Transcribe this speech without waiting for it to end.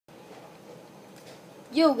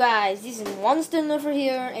Yo guys, this is Monster Nerfer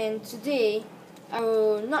here, and today I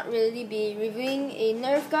will not really be reviewing a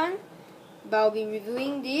Nerf gun, but I'll be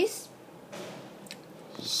reviewing this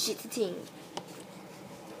shitty thing.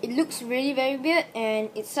 It looks really very weird and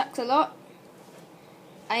it sucks a lot.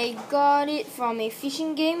 I got it from a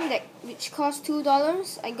fishing game which cost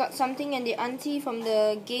 $2. I got something and the auntie from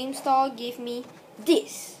the game store gave me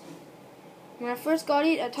this. When I first got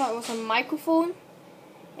it, I thought it was a microphone,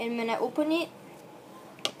 and when I opened it,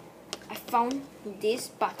 I found this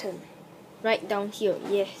button right down here.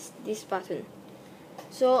 Yes, this button.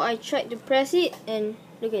 So I tried to press it and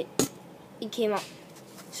look at it. It came out.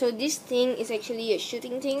 So this thing is actually a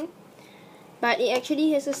shooting thing, but it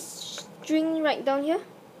actually has a string right down here.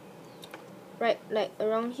 Right, like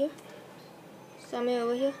around here. Somewhere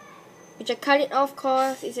over here. Which I cut it off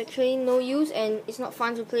cause it's actually no use and it's not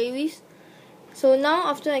fun to play with. So now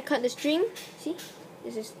after I cut the string, see?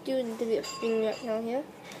 There's still a little bit of string right down here.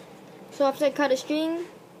 So after I cut the string,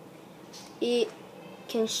 it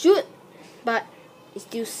can shoot, but it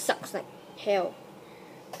still sucks like hell.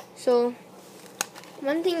 So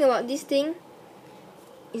one thing about this thing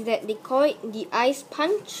is that they call it the Ice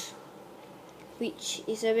Punch, which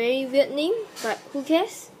is a very weird name, but who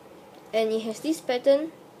cares? And it has this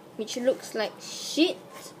pattern which looks like shit.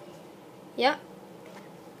 Yeah,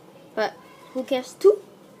 but who cares too?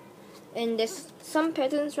 And there's some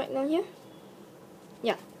patterns right down here.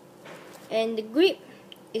 Yeah. And the grip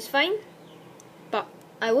is fine, but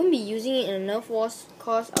I won't be using it in a Nerf Wars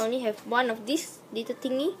cause I only have one of this little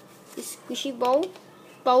thingy, this squishy ball.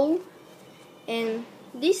 And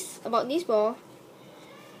about this ball,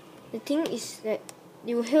 the thing is that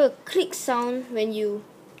you will hear a click sound when you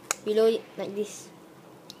reload it like this.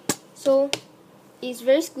 So it's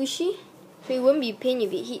very squishy, so it won't be pain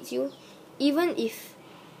if it hits you. Even if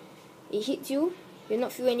it hits you, you'll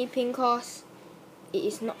not feel any pain cause it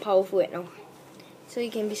is not powerful at all. So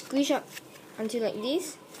it can be squished up until like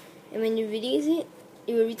this, and when you release it,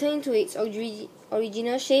 it will return to its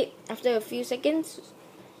original shape after a few seconds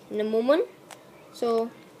in a moment. So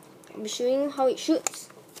I'll be showing you how it shoots.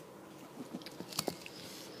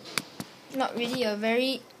 Not really a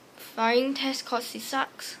very firing test cause it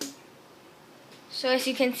sucks. So as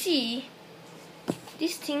you can see,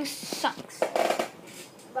 this thing sucks,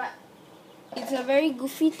 but it's a very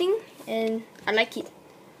goofy thing and I like it.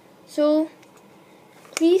 So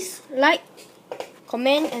please like,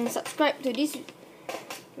 comment and subscribe to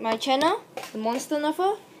my channel, the Monster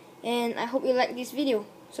Nerfer, and I hope you like this video.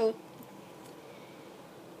 So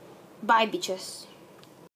bye bitches.